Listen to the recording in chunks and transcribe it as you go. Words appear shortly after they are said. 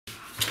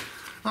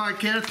All right,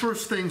 Kenneth,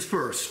 first things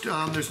first.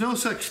 There's no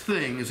such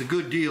thing as a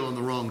good deal on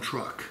the wrong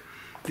truck.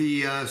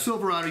 The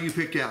Silverado you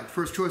picked out,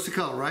 first choice of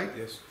color, right?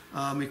 Yes.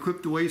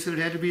 Equipped the way you said it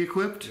had to be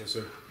equipped? Yes,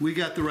 sir. We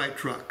got the right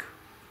truck.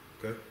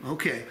 Okay.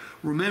 Okay.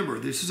 Remember,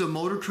 this is a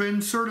Motor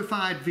Trend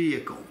certified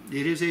vehicle.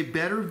 It is a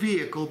better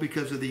vehicle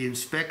because of the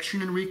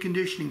inspection and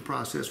reconditioning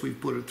process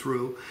we've put it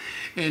through.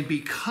 And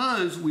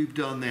because we've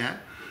done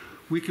that,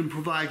 we can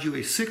provide you a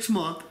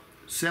 6-month,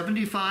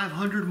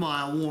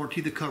 7,500-mile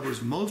warranty that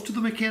covers most of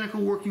the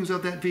mechanical workings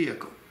of that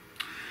vehicle.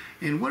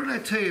 And what did I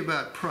tell you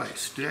about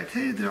price? Did I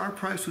tell you that our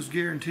price was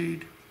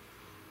guaranteed?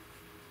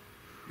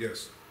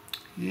 Yes.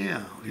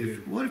 Yeah.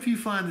 What if you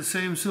find the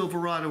same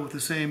Silverado with the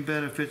same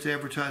benefits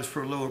advertised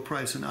for a lower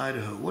price in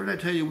Idaho? What did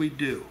I tell you we'd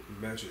do?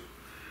 Match it.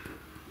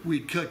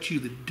 We'd cut you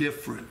the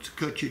difference,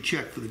 cut you a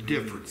check for the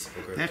difference.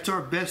 Okay. That's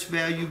our best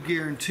value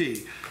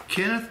guarantee.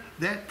 Kenneth,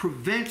 that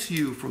prevents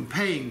you from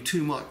paying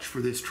too much for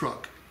this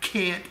truck.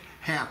 Can't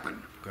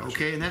happen. Gotcha.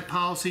 Okay, and that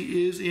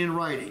policy is in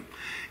writing.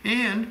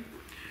 And,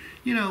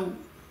 you know,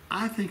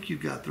 I think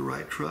you've got the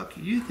right truck.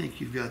 You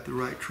think you've got the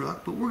right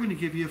truck, but we're going to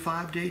give you a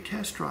 5-day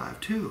test drive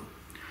too.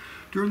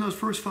 During those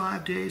first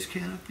 5 days,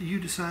 Kenneth, you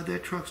decide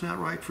that truck's not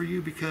right for you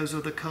because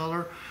of the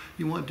color,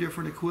 you want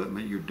different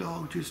equipment, your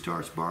dog just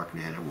starts barking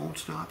at it, won't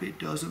stop, it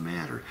doesn't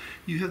matter.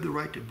 You have the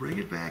right to bring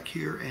it back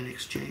here and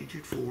exchange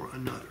it for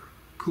another.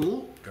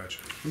 Cool? Gotcha.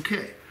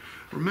 Okay.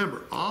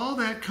 Remember, all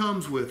that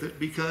comes with it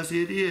because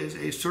it is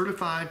a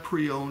certified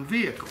pre-owned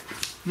vehicle.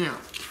 Now,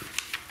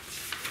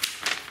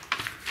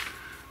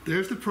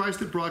 there's the price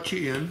that brought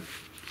you in.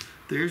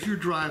 There's your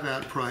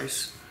drive-out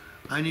price.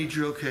 I need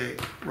your okay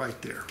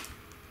right there.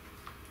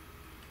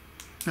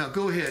 Now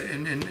go ahead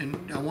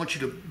and I want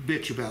you to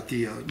bitch about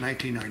the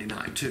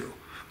 1999 too,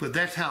 but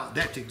that's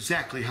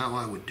exactly how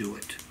I would do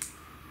it.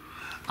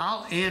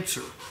 I'll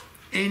answer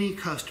any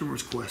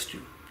customer's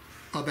question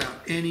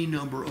about any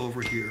number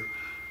over here,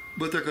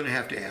 but they're going to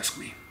have to ask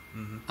me.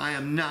 I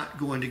am not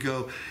going to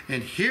go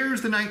and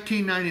here's the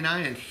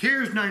 1999 and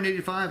here's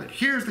 985 and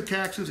here's the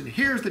taxes and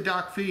here's the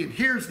dock fee and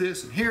here's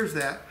this and here's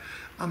that.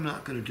 I'm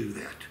not going to do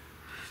that.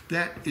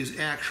 That is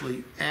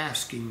actually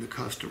asking the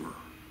customer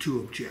to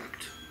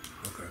object.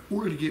 Okay.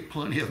 We're going to get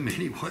plenty of them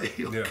anyway,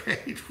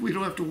 okay? Yeah. We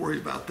don't have to worry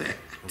about that.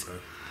 Okay.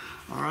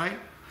 All right?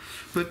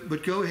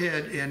 But go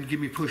ahead and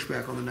give me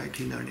pushback on the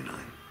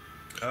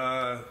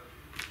 1999.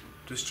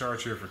 This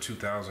charge here for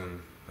 $2,000,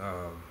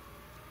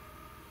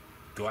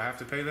 do I have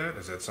to pay that?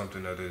 Is that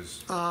something that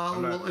is...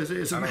 Well,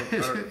 as a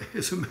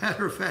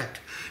matter of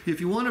fact,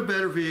 if you want a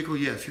better vehicle,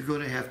 yes, you're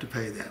going to have to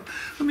pay that.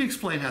 Let me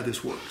explain how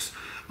this works.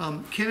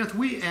 Kenneth,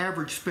 we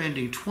average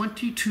spending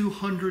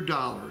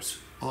 $2,200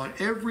 on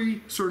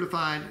every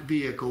certified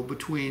vehicle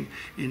between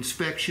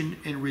inspection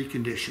and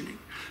reconditioning.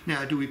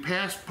 Now, do we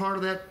pass part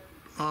of that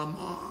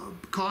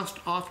cost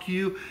off to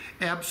you?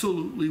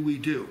 Absolutely we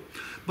do.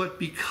 But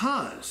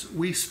because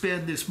we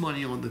spend this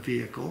money on the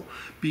vehicle,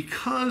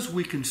 because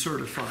we can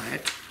certify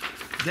it,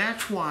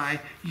 that's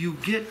why you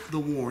get the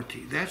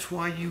warranty. That's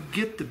why you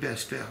get the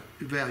best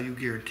value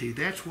guarantee.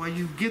 That's why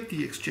you get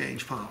the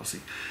exchange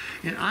policy.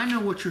 And I know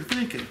what you're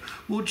thinking.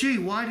 Well, gee,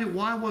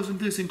 why wasn't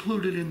this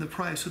included in the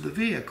price of the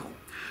vehicle?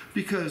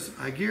 Because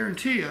I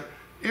guarantee you,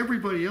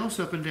 everybody else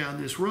up and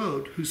down this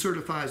road who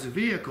certifies a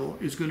vehicle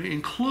is going to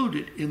include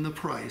it in the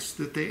price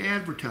that they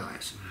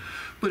advertise.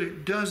 But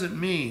it doesn't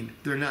mean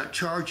they're not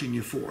charging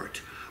you for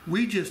it.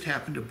 We just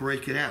happen to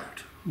break it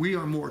out. We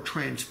are more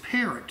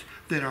transparent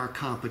than our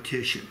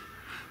competition.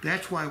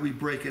 That's why we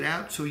break it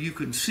out so you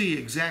can see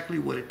exactly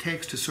what it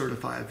takes to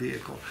certify a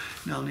vehicle.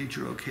 Now I'll need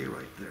your okay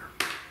right there.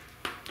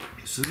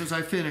 As soon as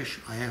I finish,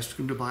 I ask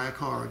them to buy a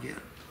car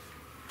again.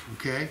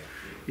 Okay?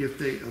 If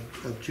they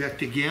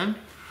object again,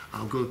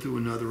 I'll go through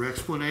another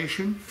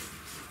explanation.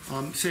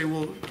 Say,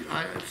 well,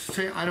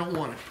 I don't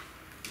want it.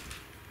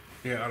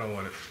 Yeah, I don't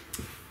want it.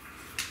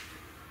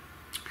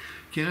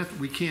 Kenneth,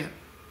 we can't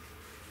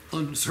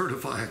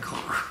uncertify a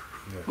car.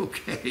 Yeah.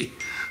 Okay?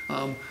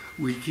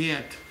 We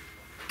can't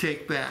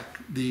take back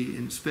the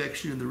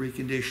inspection and the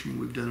reconditioning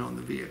we've done on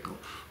the vehicle.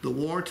 The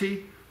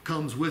warranty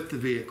comes with the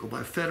vehicle.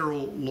 By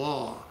federal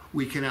law,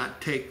 we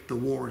cannot take the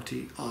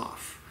warranty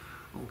off.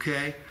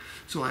 Okay?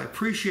 So I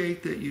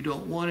appreciate that you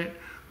don't want it,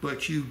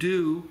 but you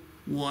do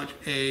want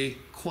a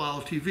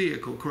quality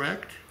vehicle,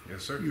 correct?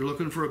 Yes, sir. You're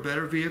looking for a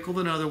better vehicle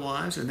than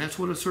otherwise, and that's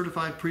what a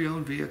certified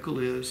pre-owned vehicle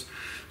is.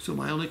 So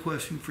my only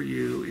question for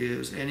you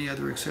is any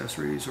other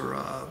accessories or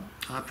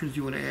options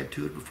you want to add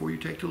to it before you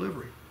take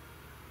delivery?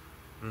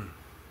 I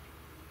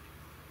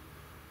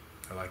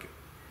like it.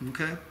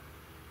 Okay.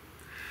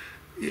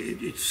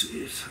 It's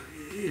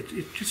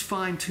just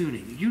fine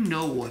tuning. You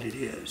know what it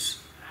is.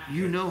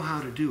 You know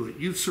how to do it.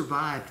 You've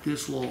survived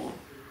this long.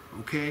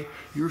 Okay?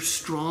 You're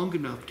strong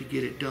enough to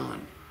get it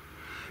done.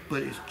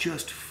 But it's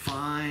just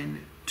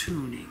fine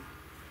tuning.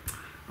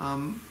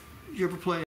 You ever play